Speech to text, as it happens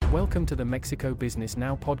Welcome to the Mexico Business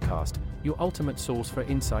Now podcast, your ultimate source for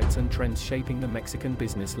insights and trends shaping the Mexican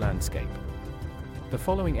business landscape. The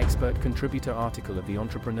following expert contributor article of the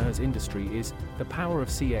entrepreneur's industry is The Power of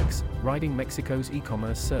CX, Riding Mexico's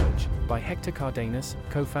E-commerce Surge, by Héctor Cárdenas,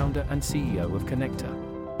 co-founder and CEO of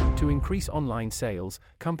Conecta. To increase online sales,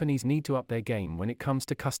 companies need to up their game when it comes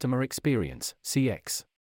to customer experience, CX.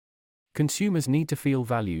 Consumers need to feel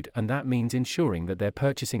valued, and that means ensuring that their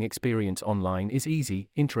purchasing experience online is easy,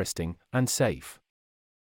 interesting, and safe.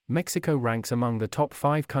 Mexico ranks among the top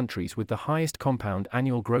 5 countries with the highest compound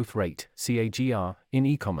annual growth rate, CAGR, in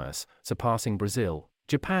e-commerce, surpassing Brazil,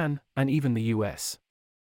 Japan, and even the US.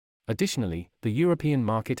 Additionally, the European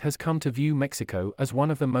market has come to view Mexico as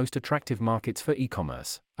one of the most attractive markets for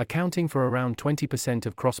e-commerce, accounting for around 20%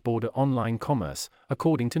 of cross-border online commerce,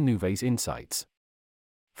 according to Nuvei's insights.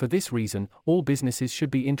 For this reason, all businesses should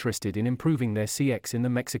be interested in improving their CX in the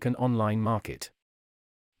Mexican online market.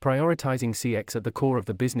 Prioritizing CX at the core of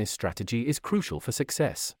the business strategy is crucial for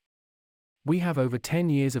success. We have over 10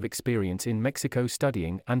 years of experience in Mexico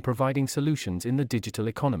studying and providing solutions in the digital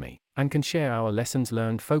economy, and can share our lessons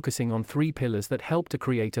learned focusing on 3 pillars that help to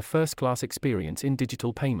create a first-class experience in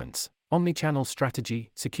digital payments: omnichannel strategy,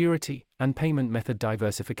 security, and payment method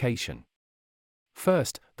diversification.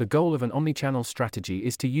 First, the goal of an omnichannel strategy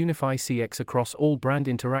is to unify CX across all brand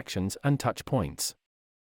interactions and touch points.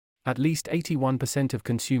 At least 81% of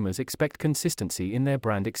consumers expect consistency in their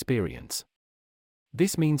brand experience.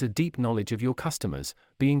 This means a deep knowledge of your customers,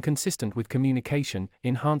 being consistent with communication,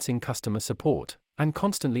 enhancing customer support, and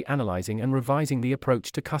constantly analyzing and revising the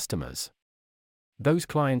approach to customers. Those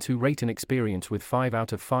clients who rate an experience with 5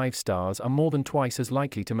 out of 5 stars are more than twice as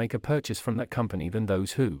likely to make a purchase from that company than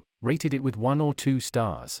those who rated it with 1 or 2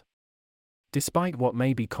 stars. Despite what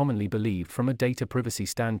may be commonly believed from a data privacy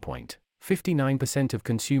standpoint, 59% of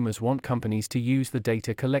consumers want companies to use the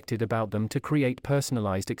data collected about them to create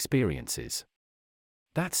personalized experiences.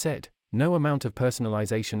 That said, no amount of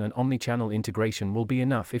personalization and omnichannel integration will be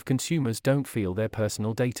enough if consumers don't feel their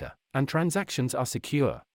personal data and transactions are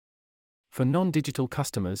secure. For non-digital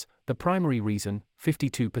customers, the primary reason,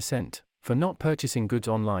 52%, for not purchasing goods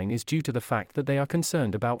online is due to the fact that they are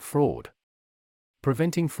concerned about fraud.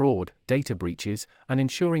 Preventing fraud, data breaches, and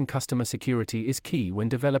ensuring customer security is key when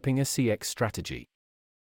developing a CX strategy.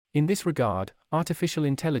 In this regard, artificial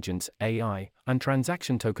intelligence, AI, and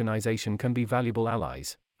transaction tokenization can be valuable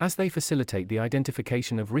allies, as they facilitate the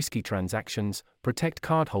identification of risky transactions, protect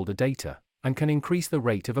cardholder data, and can increase the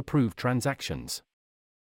rate of approved transactions.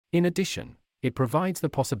 In addition, it provides the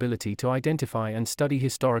possibility to identify and study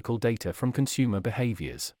historical data from consumer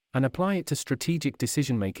behaviors, and apply it to strategic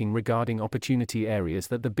decision-making regarding opportunity areas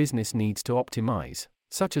that the business needs to optimize,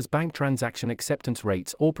 such as bank transaction acceptance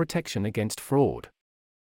rates or protection against fraud.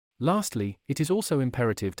 Lastly, it is also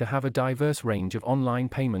imperative to have a diverse range of online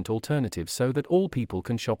payment alternatives so that all people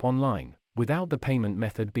can shop online, without the payment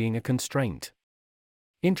method being a constraint.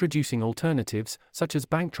 Introducing alternatives, such as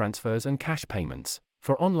bank transfers and cash payments,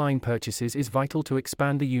 for online purchases is vital to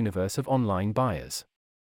expand the universe of online buyers.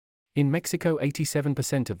 In Mexico,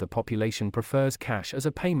 87% of the population prefers cash as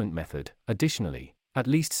a payment method. Additionally, at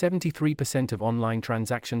least 73% of online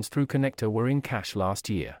transactions through Conecta were in cash last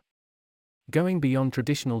year. Going beyond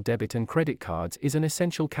traditional debit and credit cards is an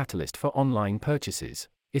essential catalyst for online purchases,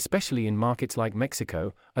 especially in markets like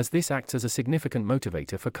Mexico, as this acts as a significant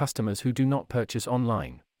motivator for customers who do not purchase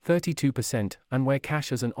online, 32%, and where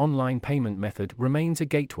cash as an online payment method remains a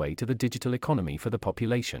gateway to the digital economy for the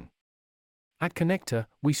population. At Conecta,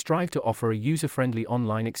 we strive to offer a user-friendly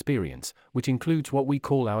online experience, which includes what we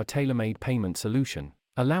call our tailor-made payment solution,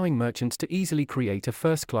 allowing merchants to easily create a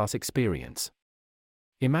first-class experience.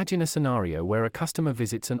 Imagine a scenario where a customer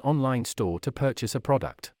visits an online store to purchase a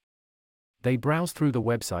product. They browse through the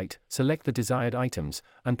website, select the desired items,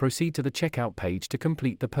 and proceed to the checkout page to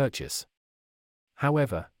complete the purchase.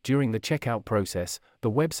 However, during the checkout process,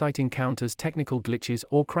 the website encounters technical glitches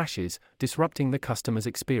or crashes, disrupting the customer's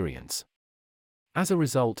experience. As a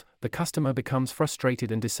result, the customer becomes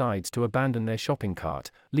frustrated and decides to abandon their shopping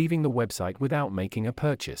cart, leaving the website without making a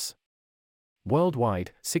purchase.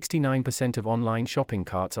 Worldwide, 69% of online shopping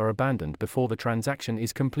carts are abandoned before the transaction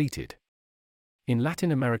is completed. In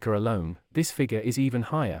Latin America alone, this figure is even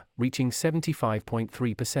higher, reaching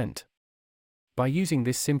 75.3%. By using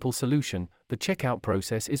this simple solution, the checkout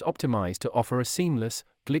process is optimized to offer a seamless,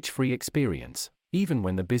 glitch-free experience, even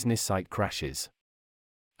when the business site crashes.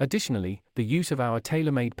 Additionally, the use of our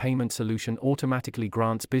tailor-made payment solution automatically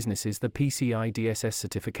grants businesses the PCI DSS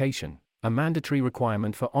certification, a mandatory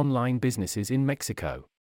requirement for online businesses in Mexico.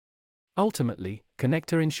 Ultimately,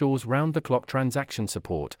 Conecta ensures round-the-clock transaction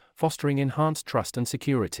support, fostering enhanced trust and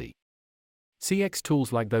security. CX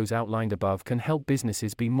tools like those outlined above can help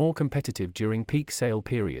businesses be more competitive during peak sale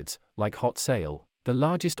periods, like Hot Sale, the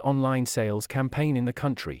largest online sales campaign in the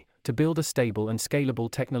country, to build a stable and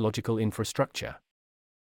scalable technological infrastructure.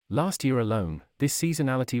 Last year alone, this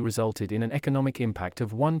seasonality resulted in an economic impact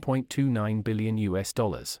of $1.29 billion.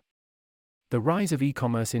 The rise of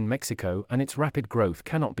e-commerce in Mexico and its rapid growth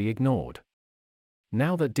cannot be ignored.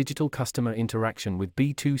 Now that digital customer interaction with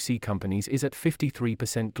B2C companies is at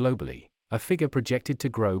 53% globally, a figure projected to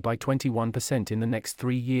grow by 21% in the next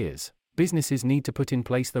 3 years, businesses need to put in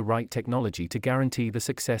place the right technology to guarantee the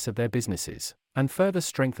success of their businesses, and further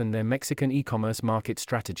strengthen their Mexican e-commerce market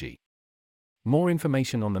strategy. More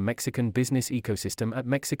information on the Mexican business ecosystem at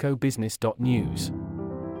mexicobusiness.news.